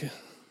like?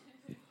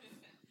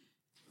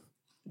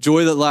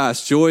 Joy that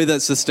lasts, joy that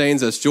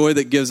sustains us, joy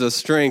that gives us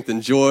strength,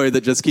 and joy that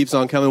just keeps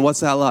on coming.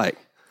 What's that like?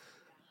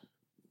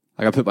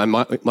 I got to put my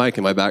mic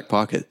in my back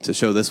pocket to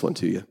show this one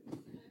to you.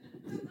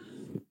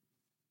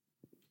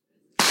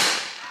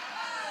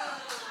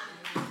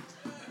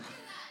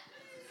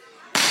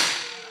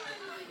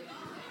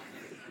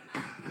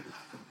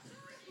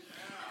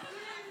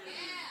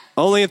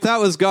 Only if that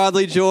was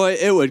godly joy,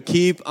 it would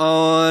keep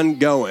on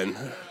going.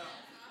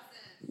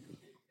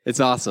 It's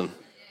awesome.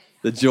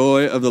 The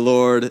joy of the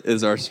Lord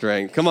is our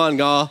strength. Come on,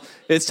 y'all.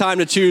 It's time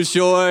to choose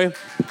joy.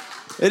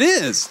 It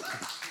is.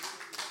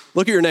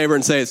 Look at your neighbor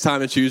and say, it's time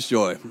to choose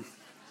joy.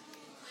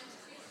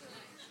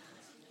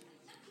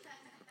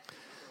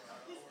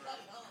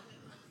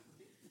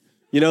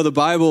 The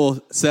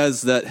Bible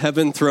says that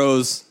heaven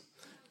throws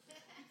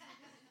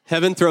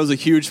a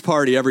huge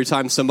party every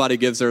time somebody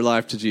gives their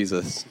life to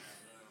Jesus.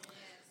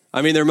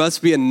 There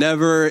must be a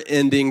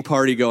never-ending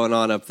party going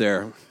on up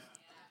there.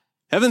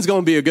 Heaven's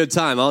going to be a good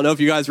time. I don't know if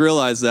you guys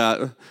realize that.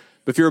 But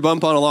if you're a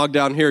bump on a log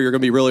down here, you're going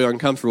to be really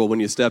uncomfortable when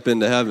you step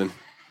into heaven.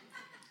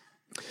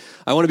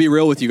 I want to be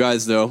real with you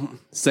guys, though.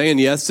 Saying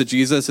yes to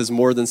Jesus is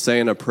more than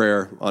saying a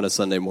prayer on a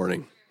Sunday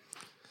morning.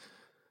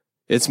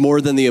 It's more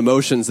than the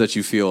emotions that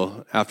you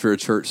feel after a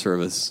church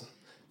service.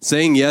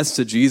 Saying yes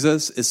to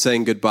Jesus is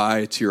saying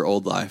goodbye to your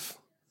old life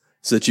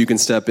so that you can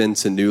step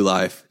into new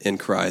life in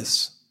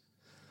Christ.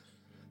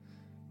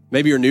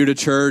 Maybe you're new to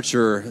church,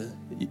 or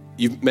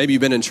maybe you've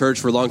been in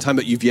church for a long time,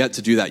 but you've yet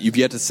to do that. You've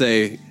yet to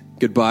say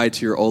goodbye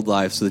to your old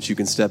life so that you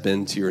can step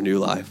into your new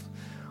life.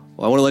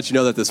 Well, I want to let you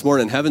know that this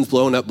morning, heaven's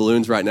blowing up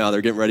balloons right now.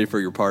 They're getting ready for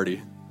your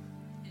party.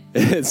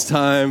 It's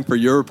time for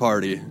your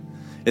party.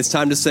 It's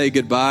time to say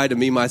goodbye to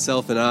me,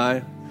 myself, and I.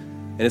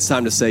 And it's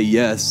time to say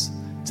yes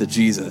to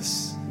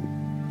Jesus.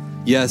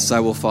 Yes, I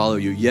will follow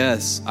you.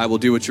 Yes, I will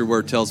do what your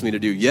word tells me to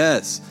do.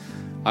 Yes,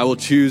 I will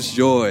choose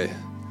joy.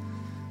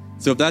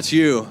 So if that's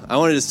you, I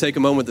want to just take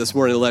a moment this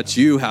morning to let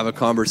you have a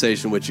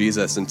conversation with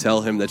Jesus and tell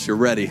him that you're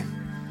ready.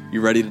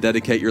 You're ready to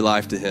dedicate your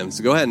life to him.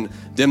 So go ahead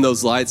and dim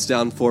those lights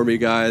down for me,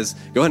 guys.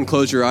 Go ahead and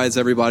close your eyes,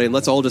 everybody, and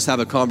let's all just have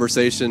a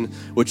conversation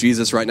with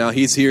Jesus right now.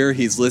 He's here.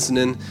 He's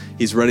listening.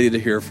 He's ready to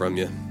hear from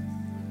you.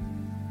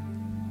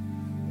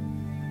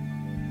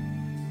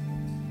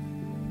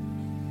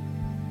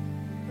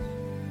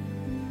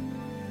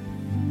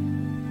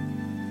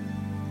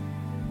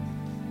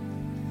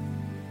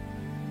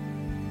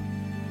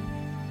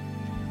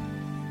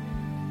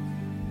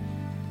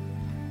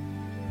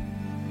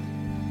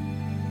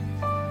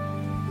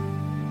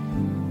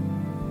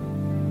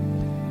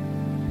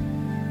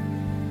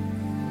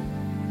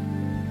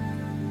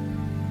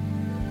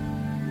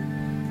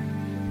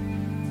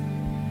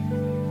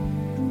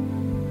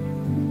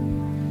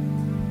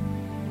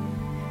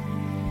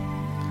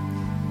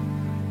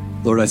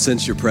 Lord, I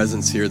sense your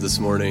presence here this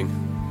morning.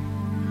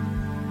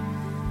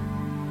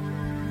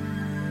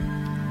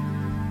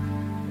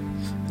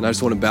 And I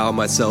just want to bow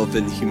myself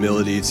in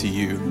humility to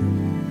you.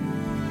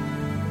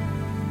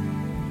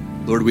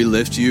 Lord, we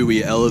lift you,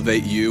 we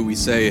elevate you, we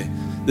say,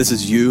 this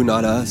is you,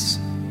 not us.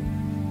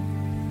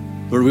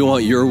 Lord, we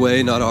want your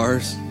way, not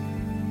ours.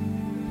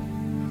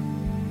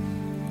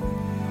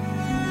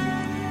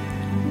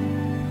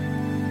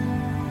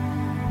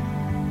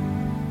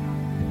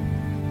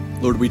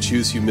 Lord, we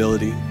choose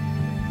humility.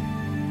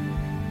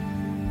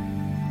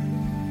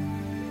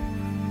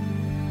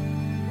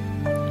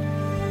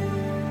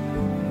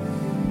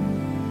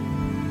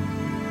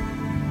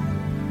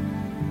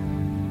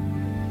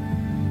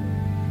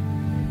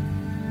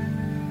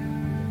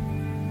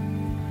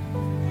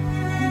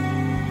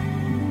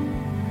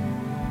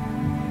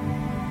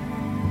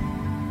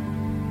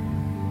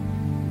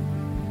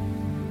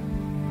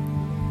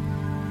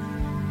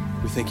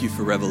 thank you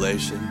for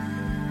revelation.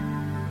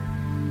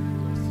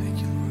 Thank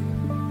you,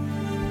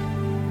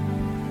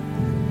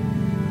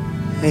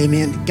 Lord.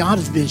 Amen. God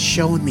has been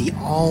showing me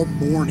all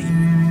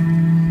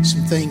morning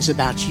some things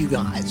about you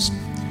guys.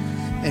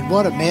 And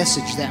what a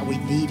message that we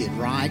needed,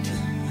 right?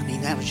 I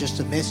mean, that was just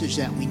a message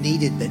that we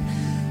needed. But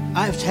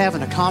I was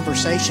having a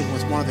conversation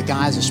with one of the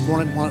guys this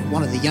morning,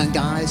 one of the young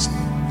guys,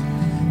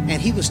 and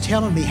he was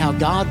telling me how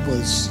God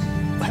was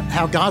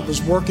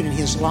working in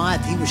his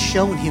life. He was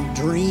showing him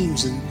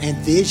dreams and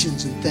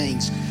visions and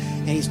things.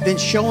 And he's been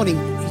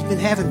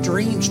having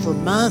dreams for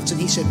months.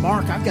 And he said,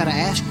 Mark, I've got to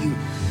ask you,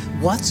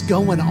 what's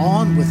going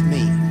on with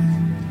me?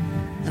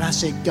 And I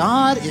said,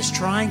 God is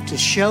trying to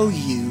show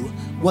you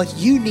what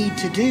you need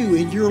to do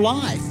in your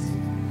life.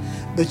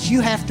 But you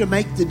have to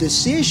make the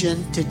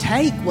decision to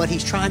take what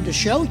he's trying to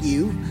show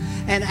you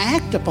and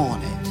act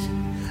upon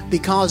it.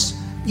 Because,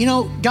 you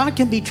know, God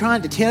can be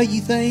trying to tell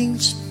you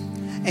things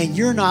and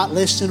you're not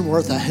listening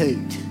worth a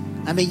hoot.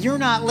 I mean, you're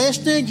not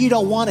listening. You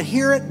don't want to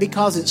hear it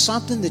because it's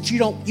something that you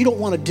don't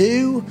want to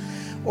do,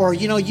 or,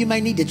 you know, you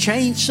may need to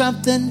change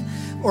something,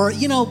 or,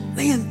 you know,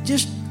 man,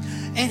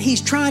 and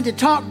he's trying to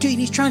talk to you, and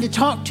he's trying to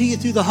talk to you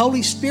through the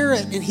Holy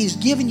Spirit, and he's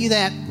giving you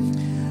that.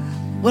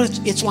 Well,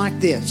 it's like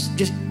this.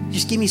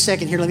 Just give me a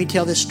second here. Let me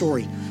tell this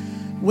story.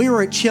 We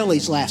were at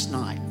Chili's last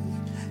night,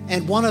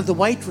 and one of the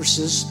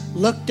waitresses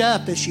looked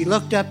up, and she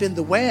looked up in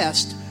the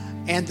west,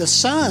 and the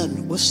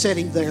sun was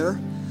sitting there,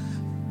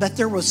 but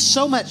there was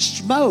so much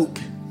smoke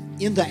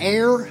in the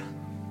air.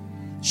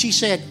 She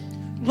said,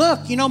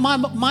 look, you know,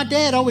 my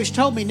dad always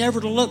told me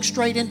never to look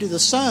straight into the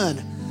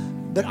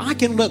sun, but I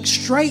can look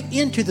straight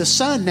into the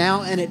sun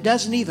now, and it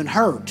doesn't even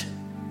hurt.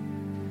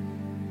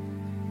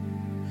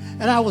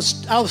 And I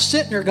was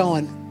sitting there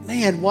going,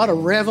 man, what a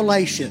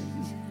revelation.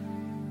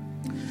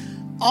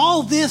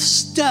 All this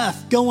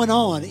stuff going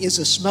on is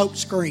a smoke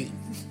screen.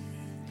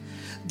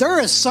 There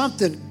is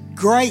something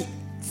great,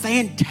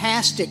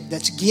 fantastic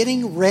that's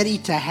getting ready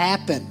to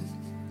happen.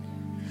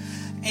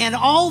 And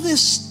all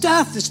this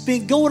stuff that's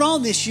been going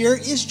on this year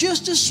is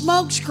just a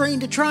smoke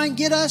screen to try and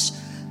get us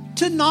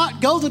to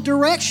not go the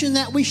direction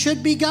that we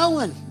should be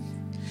going.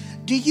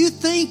 Do you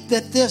think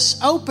that this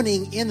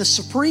opening in the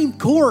Supreme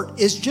Court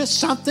is just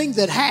something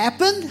that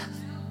happened?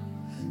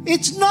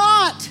 It's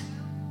not.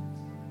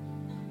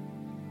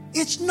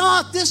 It's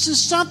not. This is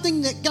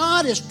something that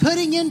God is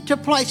putting into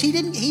place. He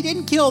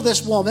didn't kill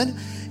this woman.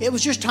 It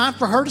was just time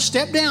for her to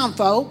step down,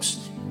 folks.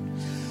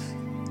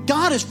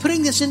 God is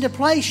putting this into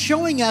place,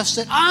 showing us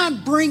that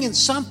I'm bringing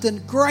something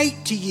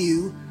great to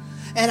you,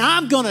 and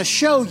I'm going to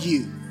show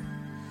you.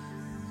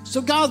 So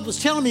God was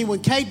telling me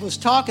when Cade was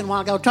talking a while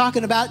ago,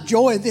 talking about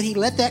joy, and then he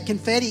let that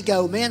confetti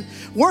go. Man,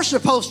 we're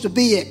supposed to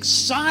be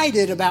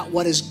excited about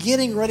what is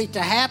getting ready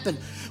to happen.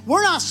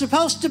 We're not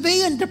supposed to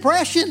be in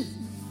depression.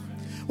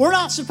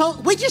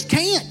 We just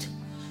can't.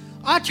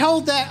 I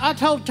told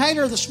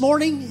Taylor this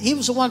morning, he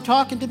was the one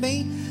talking to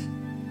me.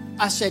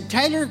 I said,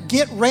 Taylor,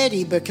 get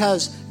ready,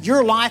 because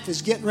your life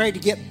is getting ready to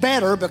get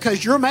better,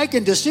 because you're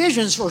making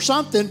decisions for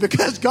something,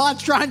 because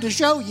God's trying to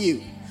show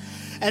you.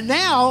 And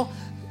now,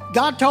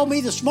 God told me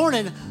this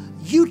morning,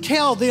 you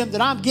tell them that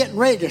I'm getting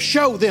ready to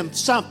show them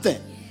something.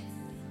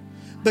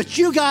 But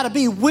you got to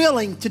be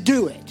willing to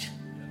do it.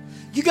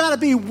 You got to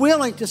be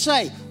willing to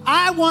say,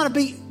 I want to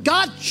be,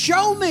 God,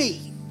 show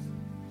me.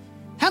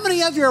 How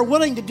many of you are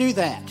willing to do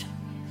that?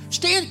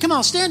 Stand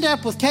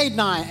up with Cade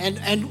and I.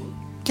 And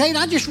Cade,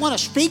 I just want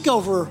to speak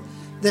over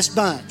this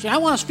bunch. I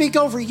want to speak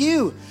over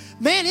you.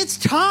 Man, it's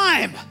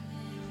time.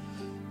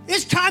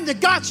 It's time that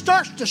God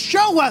starts to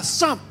show us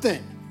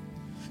something.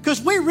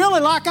 Because we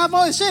really, like I've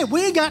always said,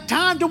 we ain't got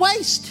time to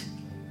waste.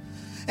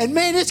 And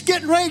man, it's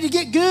getting ready to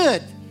get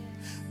good.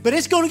 But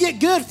it's going to get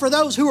good for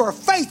those who are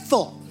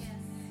faithful.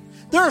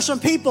 There are some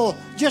people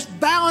just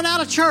bowing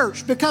out of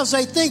church because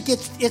they think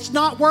it's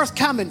not worth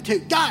coming to.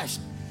 Guys,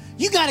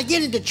 you got to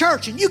get into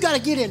church, and you got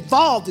to get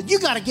involved, and you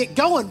got to get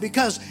going,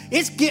 because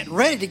it's getting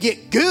ready to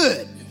get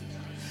good.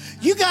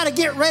 You got to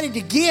get ready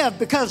to give,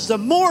 because the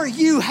more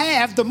you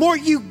have, the more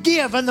you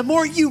give, and the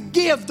more you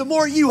give, the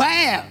more you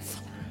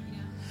have.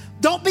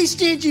 Don't be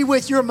stingy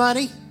with your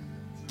money.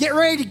 Get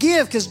ready to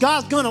give, because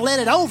God's going to let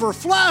it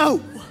overflow.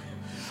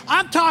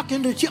 I'm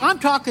talking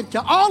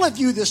to all of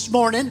you this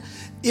morning.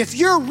 If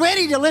you're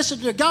ready to listen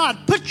to God,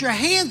 put your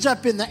hands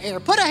up in the air.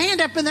 Put a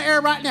hand up in the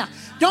air right now.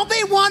 Don't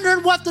be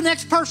wondering what the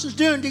next person's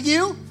doing to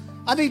you.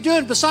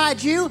 Doing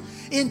besides you.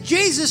 In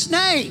Jesus'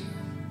 name,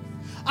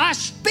 I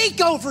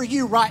speak over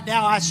you right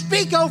now. I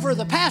speak over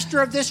the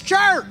pastor of this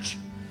church.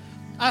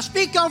 I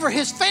speak over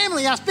his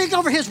family. I speak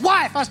over his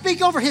wife. I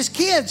speak over his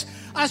kids.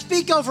 I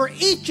speak over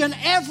each and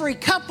every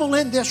couple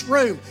in this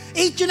room.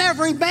 Each and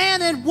every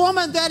man and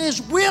woman that is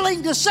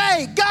willing to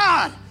say,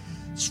 God,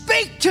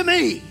 speak to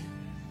me.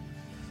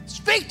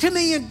 Speak to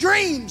me in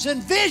dreams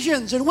and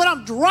visions. And when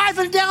I'm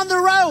driving down the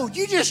road,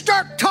 you just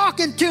start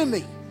talking to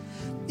me.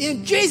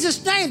 In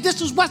Jesus' name,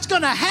 this is what's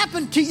going to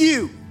happen to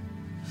you.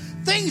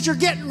 Things are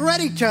getting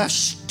ready to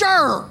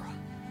stir.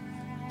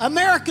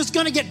 America's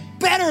going to get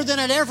better than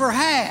it ever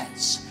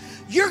has.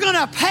 You're going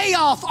to pay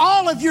off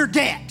all of your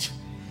debt.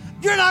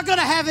 You're not going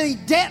to have any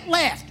debt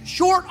left,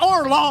 short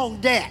or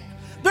long debt.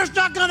 There's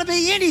not going to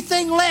be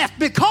anything left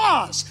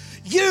because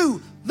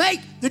you make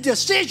the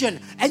decision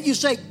and you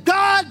say,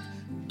 God,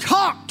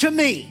 talk to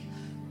me.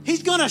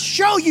 He's going to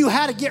show you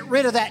how to get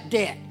rid of that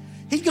debt.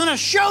 He's going to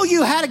show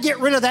you how to get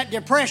rid of that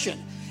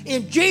depression.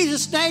 In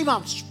Jesus' name,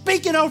 I'm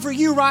speaking over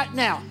you right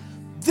now.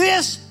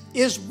 This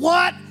is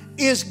what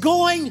is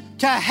going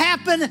to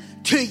happen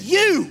to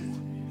you.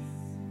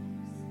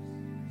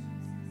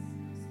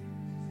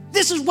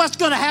 This is what's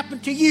going to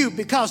happen to you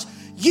because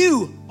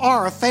you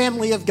are a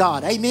family of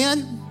God.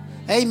 Amen?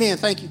 Amen.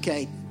 Thank you,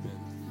 Kate.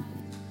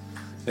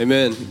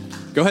 Amen.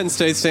 Go ahead and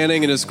stay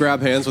standing and just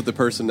grab hands with the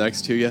person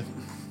next to you.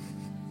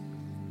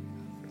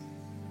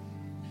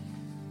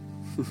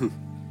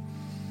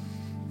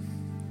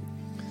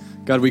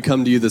 God, we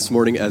come to you this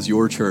morning as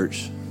your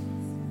church,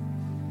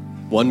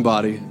 one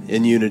body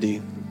in unity,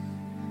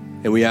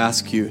 and we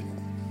ask you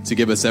to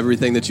give us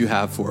everything that you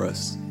have for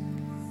us.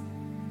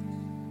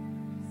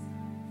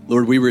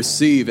 Lord, we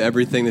receive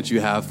everything that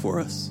you have for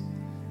us.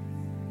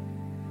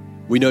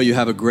 We know you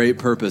have a great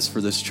purpose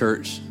for this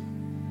church.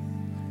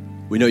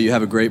 We know you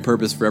have a great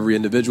purpose for every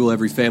individual,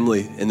 every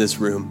family in this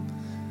room.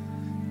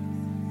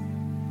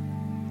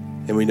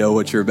 And we know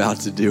what you're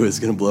about to do is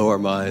going to blow our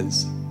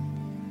minds.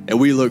 And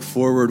we look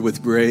forward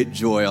with great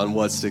joy on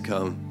what's to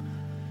come.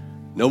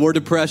 No more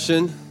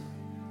depression,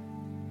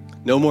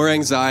 no more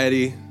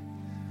anxiety,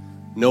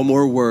 no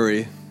more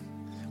worry.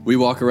 We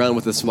walk around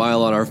with a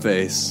smile on our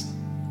face.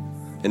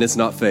 And it's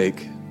not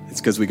fake. It's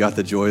because we got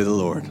the joy of the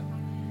Lord.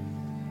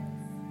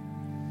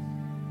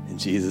 In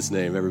Jesus'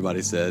 name,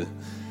 everybody said,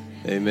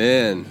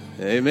 amen.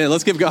 Amen.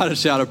 Let's give God a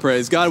shout of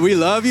praise. God, we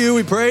love you.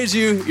 We praise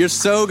you. You're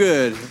so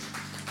good.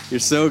 You're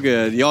so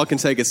good. Y'all can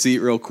take a seat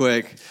real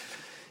quick.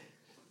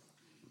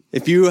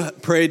 If you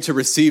prayed to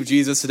receive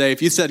Jesus today,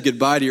 if you said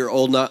goodbye to your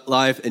old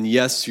life and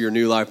yes to your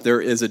new life,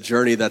 there is a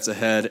journey that's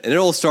ahead. And it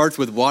all starts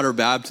with water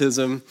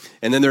baptism.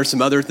 And then there's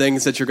some other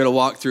things that you're going to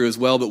walk through as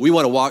well. But we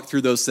want to walk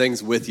through those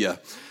things with you.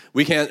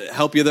 We can't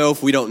help you, though,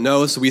 if we don't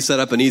know. So we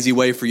set up an easy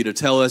way for you to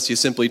tell us. You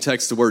simply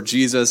text the word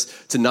Jesus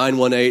to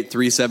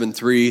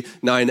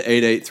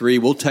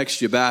 918-373-9883. We'll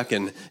text you back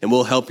and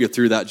we'll help you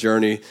through that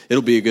journey.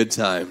 It'll be a good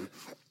time.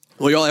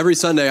 Well, y'all, every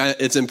Sunday,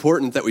 it's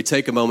important that we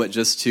take a moment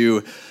just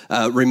to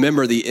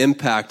remember the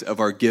impact of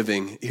our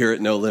giving here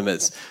at No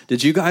Limits.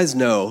 Did you guys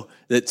know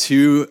that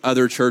 2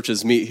 other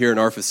churches meet here in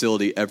our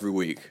facility every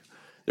week?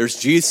 There's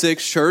G6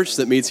 Church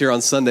that meets here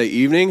on Sunday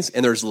evenings,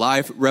 and there's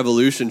Life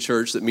Revolution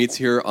Church that meets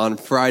here on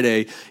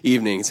Friday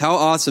evenings. How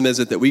awesome is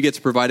it that we get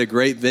to provide a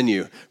great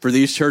venue for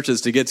these churches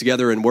to get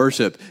together and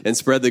worship and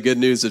spread the good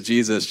news of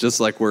Jesus just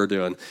like we're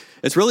doing?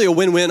 It's really a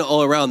win-win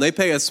all around. They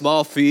pay a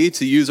small fee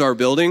to use our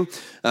building,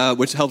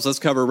 which helps us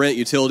cover rent,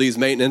 utilities,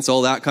 maintenance,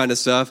 all that kind of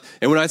stuff.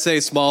 And when I say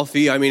small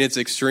fee, I mean it's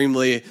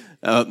extremely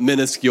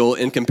minuscule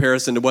in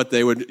comparison to what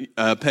they would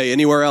pay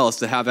anywhere else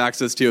to have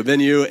access to a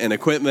venue and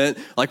equipment.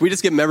 Like, we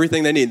just give them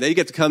everything they need. They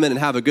get to come in and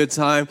have a good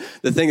time.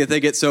 The thing that they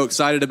get so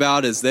excited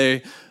about is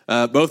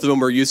both of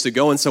them were used to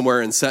going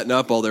somewhere and setting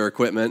up all their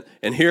equipment.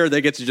 And here they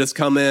get to just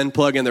come in,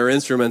 plug in their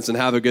instruments, and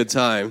have a good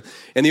time.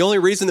 And the only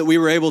reason that we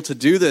were able to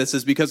do this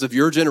is because of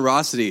your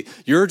generosity.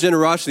 Your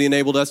generosity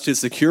enabled us to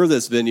secure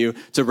this venue,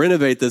 to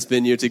renovate this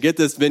venue, to get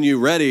this venue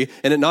ready.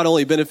 And it not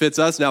only benefits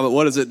us now, but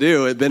what does it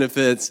do? It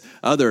benefits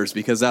others,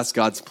 because that's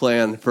God's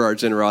plan for our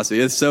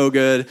generosity. It's so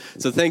good.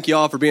 So thank you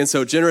all for being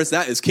so generous.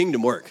 That is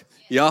kingdom work.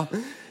 Yeah.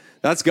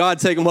 That's God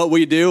taking what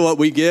we do, what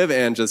we give,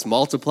 and just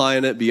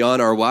multiplying it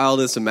beyond our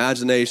wildest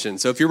imagination.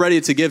 So if you're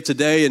ready to give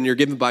today and you're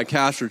giving by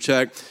cash or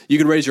check, you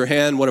can raise your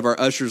hand. One of our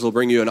ushers will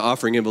bring you an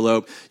offering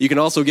envelope. You can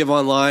also give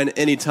online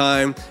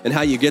anytime. And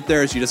how you get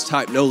there is you just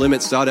type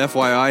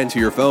nolimits.fyi into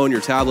your phone,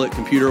 your tablet,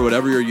 computer,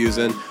 whatever you're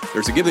using.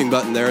 There's a giving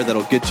button there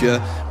that'll get you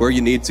where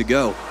you need to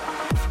go.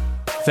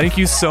 Thank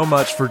you so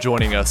much for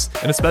joining us,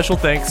 and a special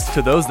thanks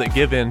to those that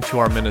give in to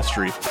our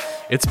ministry.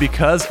 It's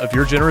because of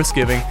your generous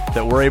giving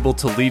that we're able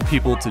to lead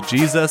people to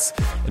Jesus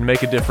and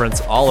make a difference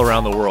all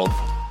around the world.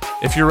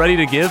 If you're ready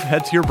to give,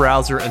 head to your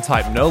browser and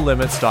type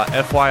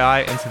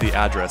nolimits.fyi into the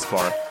address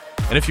bar.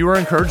 And if you were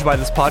encouraged by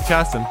this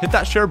podcast, then hit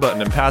that share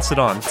button and pass it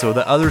on so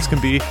that others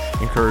can be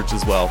encouraged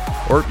as well.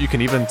 Or you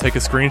can even take a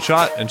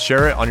screenshot and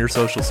share it on your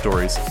social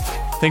stories.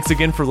 Thanks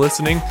again for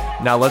listening.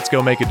 Now let's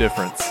go make a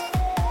difference.